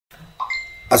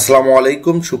আসসালামু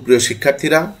আলাইকুম সুপ্রিয়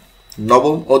শিক্ষার্থীরা,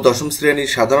 নবম ও দশম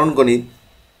শ্রেণীর সাধারণ গণিত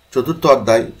চতুর্থ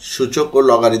অধ্যায় সূচক ও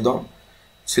লগারিদম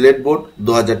সিলেট বোর্ড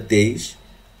 2023।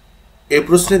 এই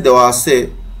প্রশ্নে দেওয়া আছে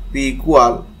p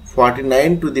equal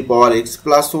 49 to the power x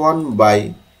plus 1 by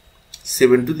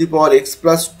 7 to the power x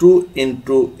plus 2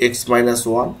 into x minus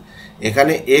 1।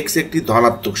 এখানে x একটি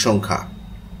ধনাত্মক সংখ্যা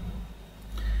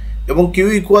এবং q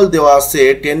ইকুয়াল দেওয়া আছে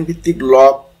 10 ভিত্তিক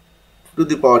log to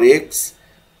the power x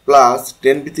plus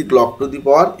 10 ভিত্তিক log to the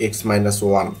power x minus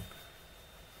 1।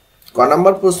 ক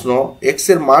নাম্বার প্রশ্ন, x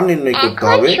এর মান নির্ণয় করতে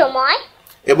হবে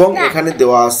এবং এখানে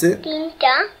দেওয়া আছে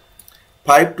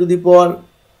 5 to the power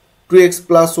 2x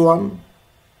plus 1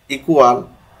 equal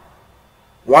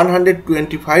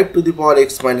 125 to the power x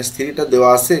minus 3 টা দেওয়া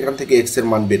আছে। এখান থেকে x এর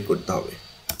মান বের করতে হবে।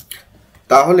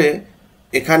 তাহলে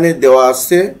এখানে দেওয়া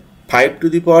আছে 5 to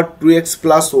the power 2x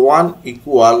plus 1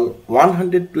 equal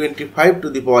 125 to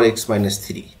the power x minus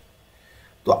 3।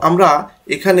 তো আমরা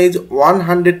এখানে যে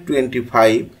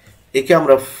 125 একে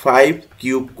আমরা 5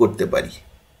 কিউব করতে পারি।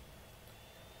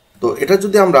 তো এটা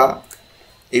যদি আমরা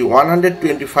এই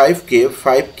 125 কে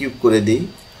 5 কিউব করে দিই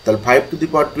তাহলে 5 to the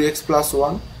power 2x plus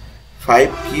 1 5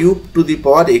 cube to the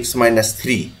power x minus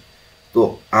 3। তো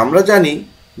আমরা জানি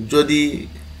যদি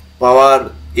পাওয়ার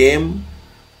m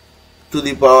to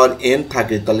the power n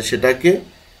থাকে তাহলে সেটাকে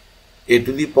a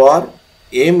to the power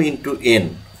m into n,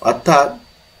 অর্থাৎ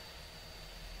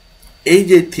এই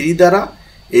যে 3 দ্বারা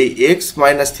এই x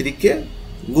মাইনাস 3 কে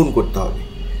গুণ করতে হবে।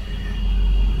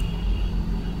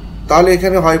 তাহলে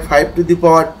এখানে হয় 5 to the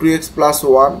power 2x plus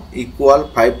 1 equal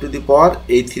 5 to the পাওয়ার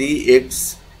এই 3x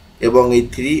এবং এই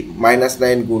 3 মাইনাস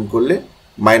 9 গুণ করলে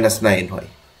মাইনাস 9 হয়।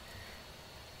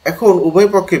 এখন উভয়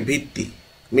পক্ষে ভিত্তি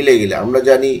মিলে গেলে আমরা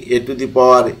জানি a to the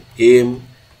power m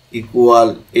equal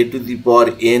a to the power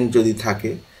n যদি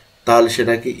থাকে তাহলে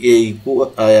সেটাকে a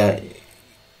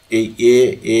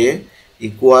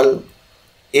equal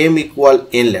m equal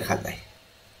n লেখা যায়।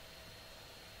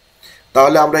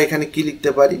 তাহলে আমরা এখানে কি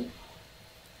লিখতে পারি,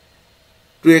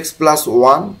 2x plus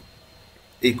 1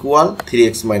 equal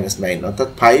 3x minus 9, অর্থাৎ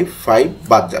 5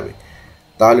 বাদ যাবে।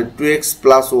 তাহলে 2x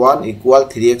plus 1 equal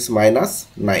 3x minus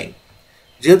 9।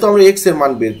 যেহেতু আমরা x এর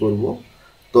মান বের করব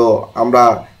তো আমরা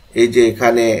এই যে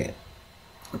এখানে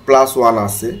প্লাস 1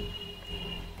 আছে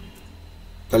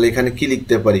তাহলে এখানে কি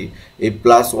লিখতে পারি, এই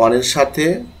প্লাস 1 এর সাথে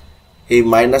এই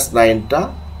মাইনাস 9টা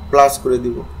প্লাস করে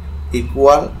দিব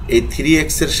ইকুয়াল এই 3x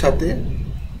এর সাথে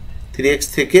 3x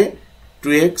থেকে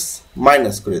 2x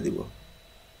মাইনাস করে দিব।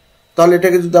 তাহলে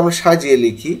এটাকে যদি আমরা সাজিয়ে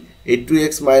লিখি, এই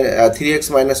 3x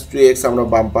মাইনাস 2x আমরা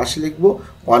বাম পাশে লিখব,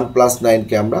 1 প্লাস 9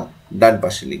 কে আমরা ডান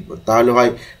পাশে লিখব। তাহলে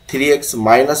হয় 3x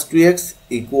minus 2x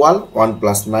equal 1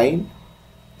 plus 9।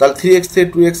 তাহলে 3x থেকে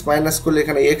 2x মাইনাস করলে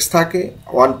এখানে x থাকে,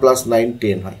 1 প্লাস 9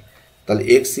 10 হয়। তাহলে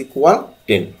x ইকুয়াল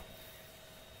 10।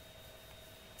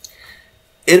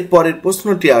 এরপরের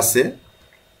প্রশ্নটি আছে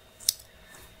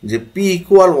যে p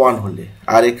ইকুয়াল 1 হলে,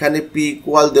 আর এখানে p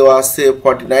ইকুয়াল দেওয়া আছে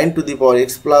 49 to the power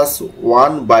x plus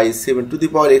 1 by 7 to the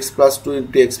power x plus 2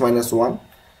 into x minus 1।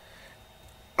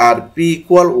 R p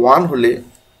equal 1 হলে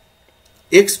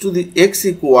x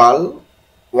equal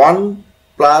 1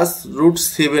 plus root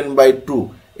 7 by 2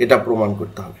 এটা প্রমাণ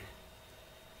করতে হবে।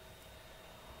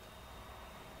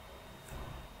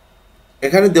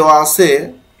 এখানে দেওয়া আছে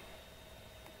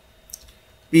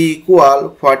p equal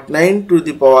 49 to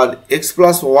the power x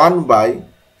plus 1 by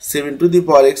 7 to the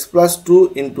power x plus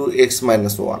 2 into x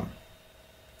minus 1।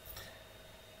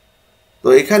 তো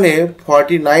এখানে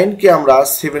 49 কে আমরা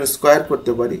 7 স্কোয়ার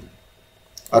করতে পারি,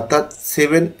 অর্থাৎ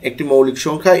 7 একটি মৌলিক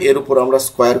সংখ্যা, এর উপর আমরা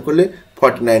স্কোয়ার করলে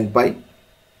 49 পাই।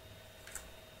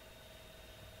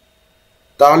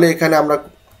 তাহলে এখানে আমরা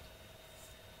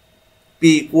p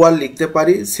ইকুয়াল লিখতে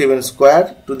পারি 7 square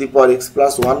to the power x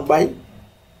plus 1 by,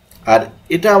 আর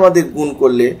এটা আমাদের গুণ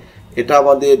করলে এটা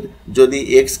আমাদের যদি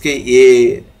x কে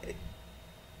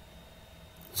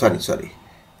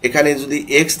এখানে যদি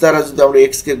x দ্বারা যদি আমরা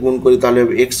x কে গুণ করি তাহলে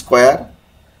হবে x স্কোয়ার,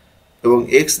 এবং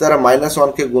x দ্বারা মাইনাস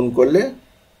 1 কে গুণ করলে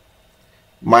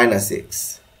মাইনাস x।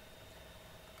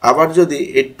 আবার যদি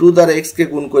এই 2 দ্বারা x কে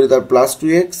গুণ করি তাহলে প্লাস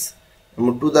 2x, এবং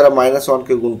 2 দ্বারা মাইনাস 1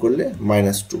 কে গুণ করলে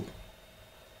মাইনাস 2।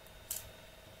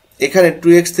 এখানে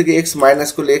 2x থেকে x মাইনাস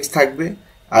করলে x থাকবে,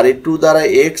 আর এই 2 দ্বারা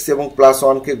x এবং প্লাস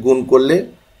 1 কে গুণ করলে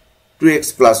 2x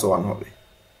প্লাস 1 হবে।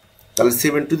 তাহলে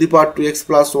 7 to the power 2x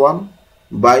plus 1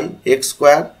 by x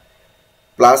square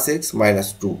plus x minus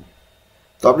 2।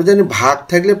 তো আপনি জানেন ভাগ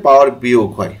থাকলে পাওয়ার বিয়োগ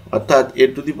হয়, অর্থাৎ a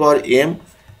to the power m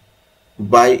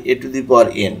by a to the power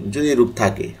n যদি রূপ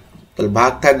থাকে তাহলে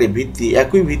ভাগ থাকলে ভিত্তি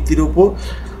একই ভিত্তির উপর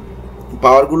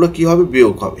পাওয়ারগুলো কি হবে,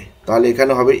 বিয়োগ হবে। তাহলে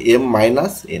এখানে হবে m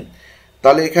মাইনাস n।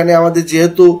 তাহলে এখানে আমাদের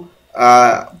যেহেতু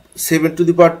 7 to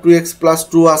the power 2x plus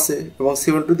 2 আছে এবং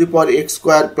 7 to the power x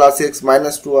square plus x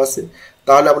minus 2 আছে,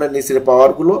 তাহলে আমরা নিচের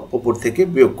পাওয়ারগুলো ওপর থেকে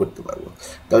বিয়োগ করতে পারবো।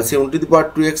 তাহলে 7 to the power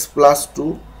 2x plus 2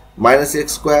 minus x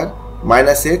square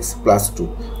minus x plus 2,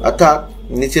 অর্থাৎ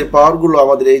নিচের পাওয়ারগুলো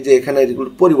আমাদের এই যে এখানে এগুলো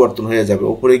পরিবর্তন হয়ে যাবে,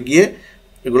 ওপরে গিয়ে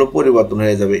এগুলো পরিবর্তন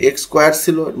হয়ে যাবে। x স্কোয়ার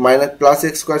ছিল মাইনাস প্লাস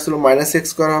x স্কোয়ার ছিল মাইনাস x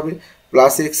স্কোয়ার হবে,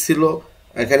 প্লাস x ছিল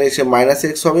এখানে এসে মাইনাস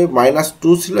x হবে, মাইনাস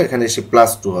 2 ছিল এখানে এসে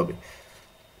প্লাস 2 হবে।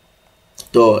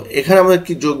 তো এখানে আমরা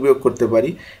কি যোগ বিয়োগ করতে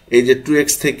পারি, এই যে 2x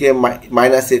থেকে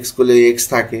মাইনাস x করলে x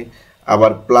থাকে,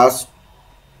 আবার প্লাস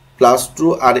 2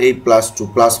 আর এই প্লাস 2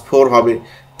 প্লাস 4 হবে,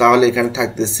 তাহলে এখানে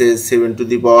থাকতেছে 7 to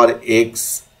the power x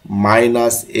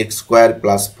minus x square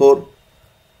plus 4।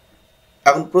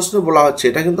 এখন প্রশ্ন বলা হচ্ছে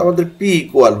এটা কিন্তু আমাদের p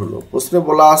ইকুয়াল হলো, প্রশ্নে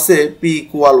বলা আছে p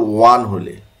ইকুয়াল 1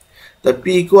 হলে, তা p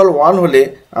ইকুয়াল 1 হলে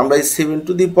আমরা এই 7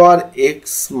 to the power x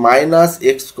minus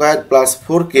x square plus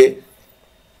 4 কে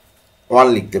 1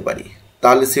 লিখতে পারি।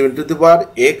 তাহলে 7 to the power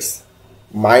x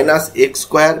minus x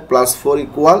square plus 4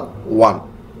 equal 1।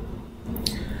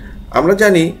 আমরা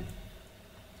জানি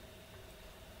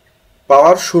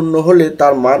পাওয়ার শূন্য হলে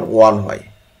তার মান 1 হয়,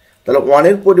 তাহলে 1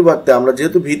 এর পরিবর্তে আমরা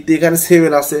যেহেতু ভিত্তি এখানে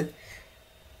 7 আছে,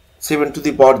 7 টু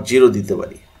দি পাওয়ার 0 দিতে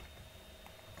পারি।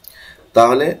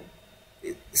 তাহলে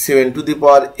 7 to the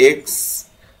power x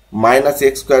minus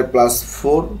x square plus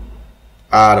 4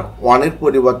 আর 1 এর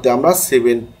পরিবর্তে আমরা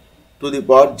 7 টু দি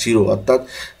পাওয়ার 0, অর্থাৎ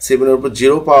 7 এর উপর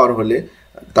 0 পাওয়ার হলে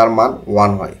তার মান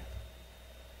 1 হয়।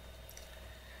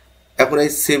 এখন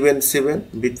এই 7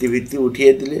 ভিত্তি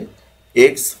উঠিয়ে দিলে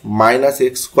x minus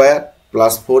x square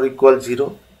plus 4 equal 0।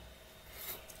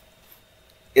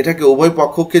 এটাকে উভয়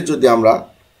পক্ষকে যদি আমরা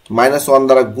 -1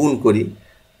 দ্বারা গুণ করি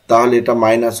তাহলে এটা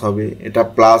মাইনাস হবে, এটা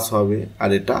প্লাস হবে আর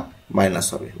এটা মাইনাস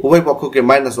হবে, উভয় পক্ষকে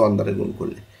 -1 দ্বারা গুণ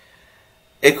করলে।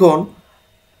 এখন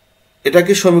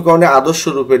এটাকে সমীকরণে আদর্শ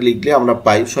রূপে লিখলে আমরা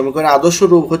পাই, সমীকরণে আদর্শ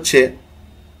রূপ হচ্ছে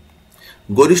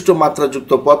গরিষ্ঠ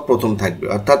মাত্রাযুক্ত পদ প্রথম থাকবে,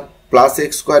 অর্থাৎ প্লাস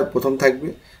x স্কোয়ার প্রথম থাকবে,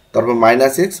 তারপর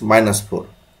মাইনাস x মাইনাস 4।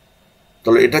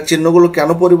 তাহলে এটা চিহ্নগুলো কেন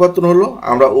পরিবর্তন হলো,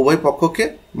 আমরা উভয় পক্ষকে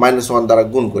 -1 দ্বারা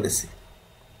গুণ করেছি।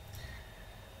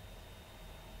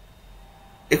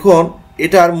 এখন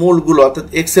এটার মূলগুলো অর্থাৎ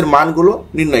x এর মানগুলো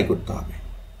নির্ণয় করতে হবে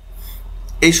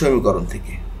এই সমীকরণ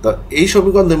থেকে। তো এই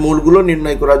সমীকরণের মূলগুলো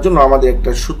নির্ণয় করার জন্য আমাদের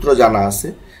একটা সূত্র জানা আছে,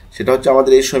 সেটা হচ্ছে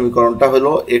আমাদের এই সমীকরণটা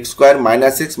হলো x square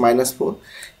minus x minus 4।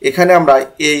 এখানে আমরা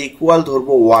a ইকুয়াল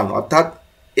ধরবো 1, অর্থাৎ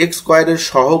x স্কোয়ারের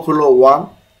সহগ হলো 1,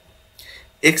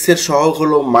 x এর সহগ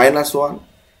হলো -1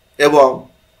 এবং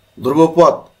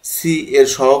ধ্রুবপদ c এর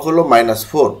সহগ হলো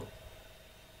 -4।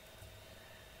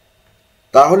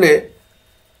 তাহলে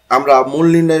আমরা মূল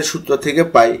নির্ণয়ের সূত্র থেকে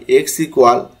পাই x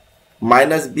equal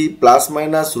minus B plus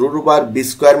minus root over B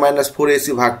square minus 4ac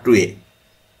ভাগ 2a।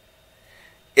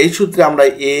 এই সূত্রে আমরা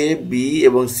a b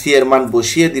এবং c এর মান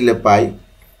বসিয়ে দিলে পাই,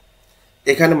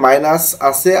 এখানে মাইনাস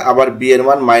আছে আবার b এর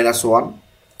মান -1,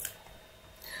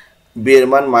 b এর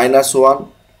মান -1,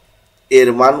 এর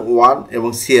মান 1 এবং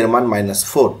c এর মান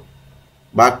 -4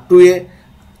 ভাগ 2a,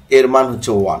 এর মান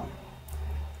হচ্ছে 1।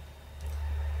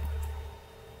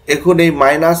 এখন এই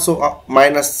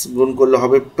মাইনাস গুণ করলে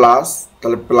হবে প্লাস,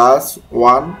 তাহলে প্লাস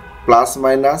 1 প্লাস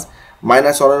মাইনাস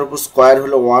 1 এর উপর স্কোয়ার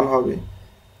হলে 1 হবে,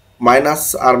 মাইনাস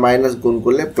আর মাইনাস গুণ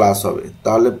করলে প্লাস হবে,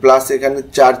 তাহলে প্লাস এখানে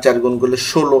 4 গুণ করলে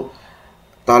 16,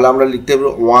 তাহলে আমরা লিখতে হবে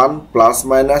 1 plus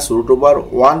minus root over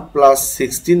 1 plus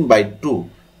 16/2,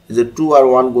 এই যে 2 আর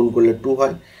 1 গুণ করলে 2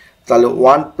 হয়, তাহলে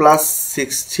 1 প্লাস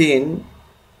 16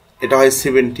 এটা হয়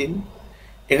 17।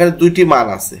 এখানে দুইটি মান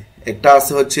আছে, একটা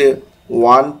আছে হচ্ছে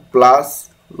 1 প্লাস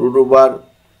রুট ওভার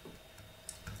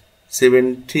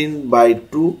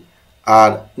 17/2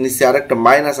 আর নিচে আরেকটা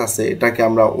মাইনাস আছে, এটাকে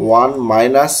আমরা 1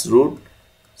 মাইনাস রুট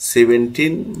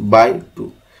 17/2।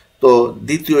 তো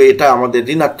দ্বিতীয় এটা আমাদের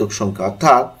ঋণাত্মক সংখ্যা,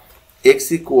 অর্থাৎ x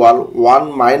ইকুয়াল 1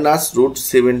 মাইনাস রুট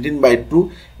 17/2,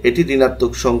 এটি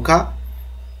ঋণাত্মক সংখ্যা,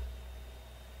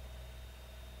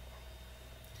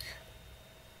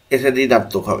 এটা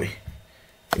ঋণাত্মক হবে।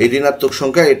 এই ঋণাত্মক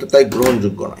সংখ্যা এটা তাই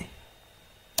গ্রহণযোগ্য নয়,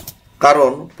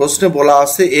 কারণ প্রশ্নে বলা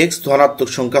আছে x ধনাত্মক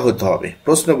সংখ্যা হতে হবে,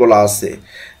 প্রশ্নে বলা আছে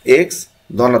x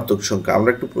ধনাত্মক সংখ্যা। আমরা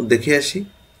একটু দেখে আসি,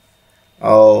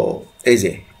 এই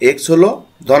যে x হলো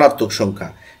ধনাত্মক সংখ্যা,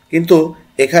 কিন্তু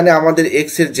এখানে আমাদের x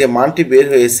এর যে মানটি বের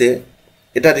হয়েছে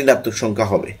এটা ঋণাত্মক সংখ্যা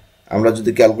হবে, আমরা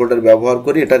যদি ক্যালকুলেটর ব্যবহার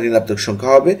করি এটা ঋণাত্মক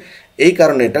সংখ্যা হবে, এই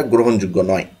কারণে এটা গ্রহণযোগ্য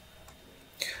নয়।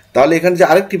 তাহলে এখানে যে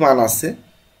আরেকটি মান আছে,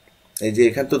 এই যে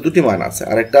এখানে তো দুটি মান আছে,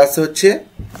 আরেকটা আছে হচ্ছে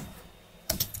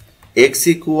x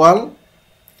ইকুয়াল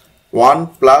 1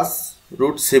 প্লাস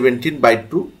রুট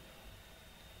 17/2,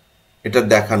 এটা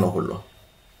দেখানো হলো।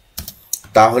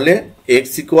 তাহলে x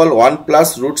ইকুয়াল 1 প্লাস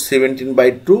রুট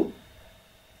 17/2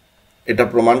 এটা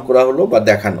প্রমাণ করা হলো বা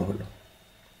দেখানো হলো।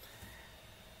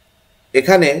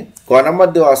 এখানে ক নাম্বার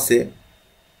দেওয়া আছে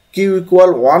কিউ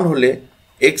ইকুয়াল 1 হলে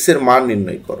এক্স এর মান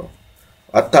নির্ণয় করো,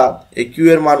 অর্থাৎ এই কিউ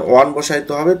এর মান 1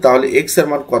 বসাইতে হবে, তাহলে এক্স এর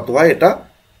মান কত হয় এটা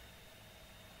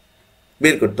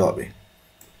বের করতে হবে।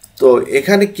 তো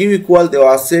এখানে কিউ ইকুয়াল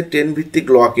দেওয়া আছে 10 ভিত্তিক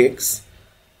লগ এক্স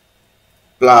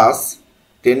প্লাস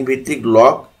 10 ভিত্তিক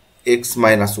লগ এক্স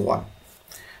মাইনাস 1,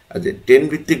 আচ্ছা 10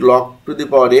 ভিত্তিক log to the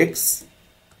power x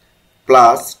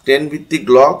plus 10 ভিত্তিক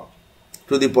log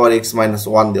to the power x minus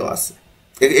 1 দেওয়া আছে,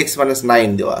 এক্স মাইনাস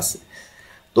 9 দেওয়া আছে।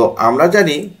 তো আমরা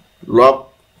জানি লগ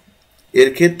এর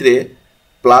ক্ষেত্রে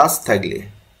প্লাস থাকলে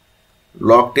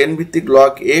লগ 10 ভিত্তিক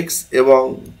লগ এক্স এবং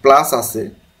প্লাস আছে,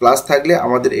 প্লাস থাকলে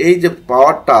আমাদের এই যে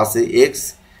পাওয়ারটা আছে এক্স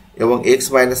এবং এক্স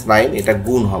মাইনাস 9 এটা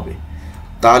গুণ হবে,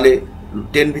 তাহলে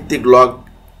 10 ভিত্তিক লগ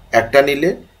একটা নিলে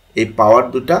এই পাওয়ার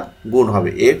দুটা গুণ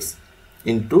হবে এক্স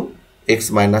ইন্টু এক্স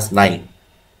মাইনাস 9।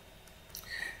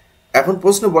 এখন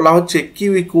প্রশ্ন বলা হচ্ছে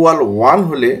কিউ ইকুয়াল 1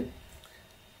 হলে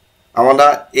আমরা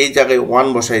এই জায়গায় 1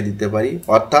 বসাই দিতে পারি,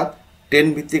 অর্থাৎ 10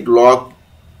 ভিত্তিক log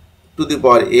to the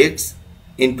power x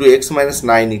into x minus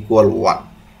 9 equal 1।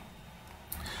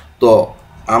 তো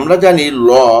আমরা জানি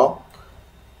লগ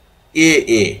এ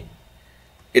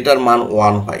এটার মান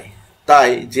 1 হয়, তাই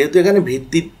যেহেতু এখানে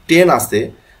ভিত্তি 10 আছে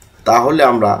তাহলে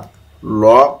আমরা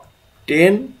লগ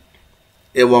 10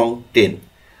 এবং 10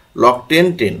 লগ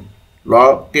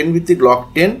 10 ভিত্তিক লগ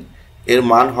 10 এর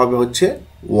মান হবে হচ্ছে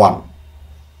 1।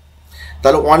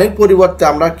 তাহলে 1 এর পরিবর্তে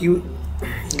আমরা কি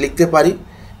লিখতে পারি,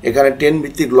 এখানে 10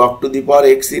 ভিত্তিক log to the power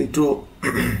x into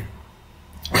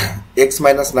x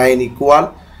minus 9 equal,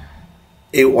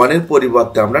 এই 1 এর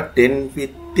পরিবর্তে আমরা 10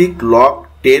 ভিত্তিক লগ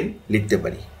 10 লিখতে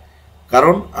পারি।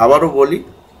 কারণ আবারও বলি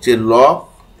যে লগ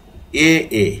এ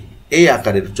এই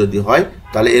আকারের যদি হয়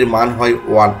তাহলে এর মান হয়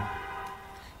 1,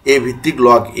 এ ভিত্তিক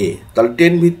লগ এ, তাহলে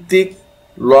 10 ভিত্তিক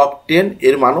লগ 10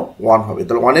 এর মানও 1 হবে।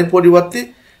 তাহলে 1 এর পরিবর্তে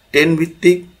 10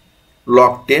 ভিত্তিক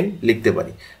লগ 10 লিখতে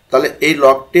পারি, তাহলে এই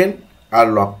লগ 10 আর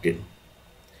লগ 10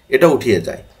 এটা উঠিয়ে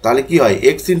যায়, তাহলে কি হয়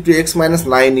x into x minus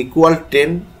 9 equal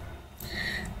 10,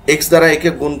 x দ্বারা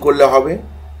একে গুণ করলে হবে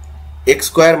এক্স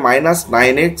স্কোয়ার মাইনাস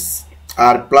 9x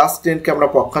আর প্লাস 10কে আমরা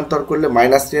পক্ষান্তর করলে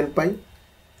মাইনাস 10 পাই।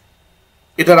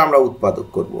 এটার আমরা উৎপাদক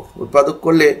করব, উৎপাদক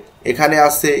করলে এখানে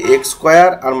আসছে এক্স স্কোয়ার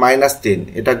আর মাইনাস 10,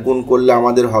 এটা গুণ করলে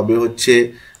আমাদের হবে হচ্ছে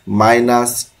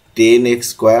মাইনাস 10x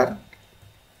স্কোয়ার।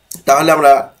 তাহলে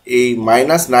আমরা এই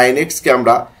মাইনাস 9xকে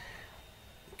আমরা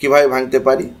কিভাবে ভাঙতে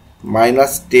পারি,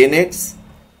 মাইনাস 10x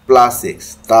প্লাস এক্স,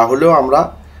 তাহলেও আমরা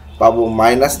পাবো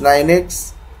মাইনাস 9x।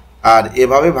 আর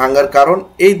এভাবে ভাঙার কারণ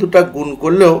এই দুটা গুণ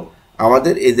করলেও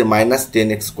আমাদের এই যে মাইনাস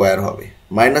 10x স্কোয়ার হবে,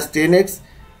 মাইনাস 10x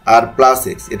আর প্লাস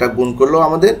এক্স এটা গুণ করলেও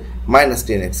আমাদের মাইনাস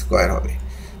 10x স্কোয়ার হবে।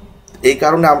 এই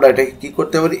কারণে আমরা এটাকে কি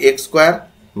করতে পারি, x square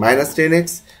minus 10x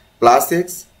plus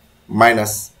x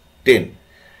minus 10।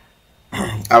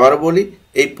 আবারও বলি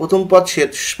এই প্রথম পদ শেষ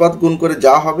পদ গুণ করে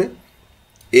যা হবে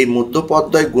এই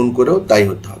মধ্যপদদ্বয় গুণ করেও তাই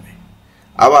হতে হবে,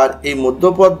 আবার এই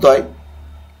মধ্যপদদ্বয়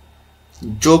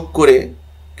যোগ করে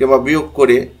কিংবা বিয়োগ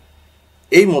করে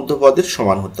এই মধ্যপদের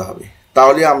সমান হতে হবে,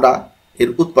 তাহলে আমরা এর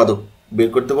উৎপাদক বের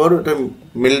করতে পারবো। এটা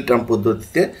মিডল টার্ম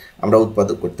পদ্ধতিতে আমরা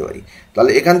উৎপাদক করতে পারি।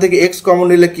 তাহলে এখান থেকে এক্স কমন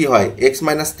নিলে কি হয় এক্স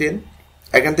মাইনাস 10,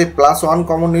 এখান থেকে প্লাস 1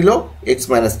 কমন নিলেও এক্স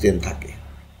মাইনাস 10 থাকে,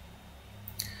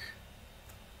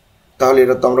 তাহলে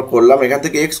এটা তো আমরা করলাম। এখান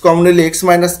থেকে এক্স কমন নিলে এক্স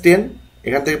মাইনাস 10,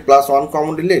 এখান থেকে প্লাস 1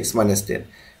 কমন নিলে এক্স মাইনাস 10।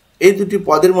 এই দুটি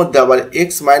পদের মধ্যে আবার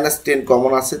এক্স মাইনাস 10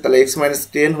 কমন আছে, তাহলে এক্স মাইনাস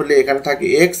 10 হলে এখানে থাকে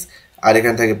এক্স আর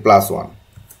এখানে থাকে প্লাস 1,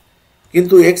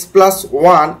 কিন্তু x plus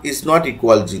 1 is not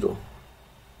equal 0,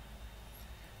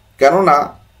 কেননা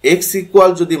এক্স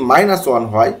ইকুয়াল যদি মাইনাস 1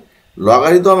 হয়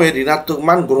লগারিদমের ঋণাত্মক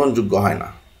মান গ্রহণযোগ্য হয় না।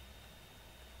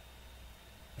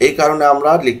 এই কারণে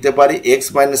আমরা লিখতে পারি x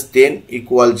minus 10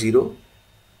 equal 0,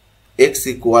 x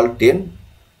equal 10,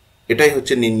 এটাই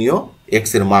হচ্ছে নির্ণীয়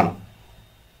এক্স এর মান।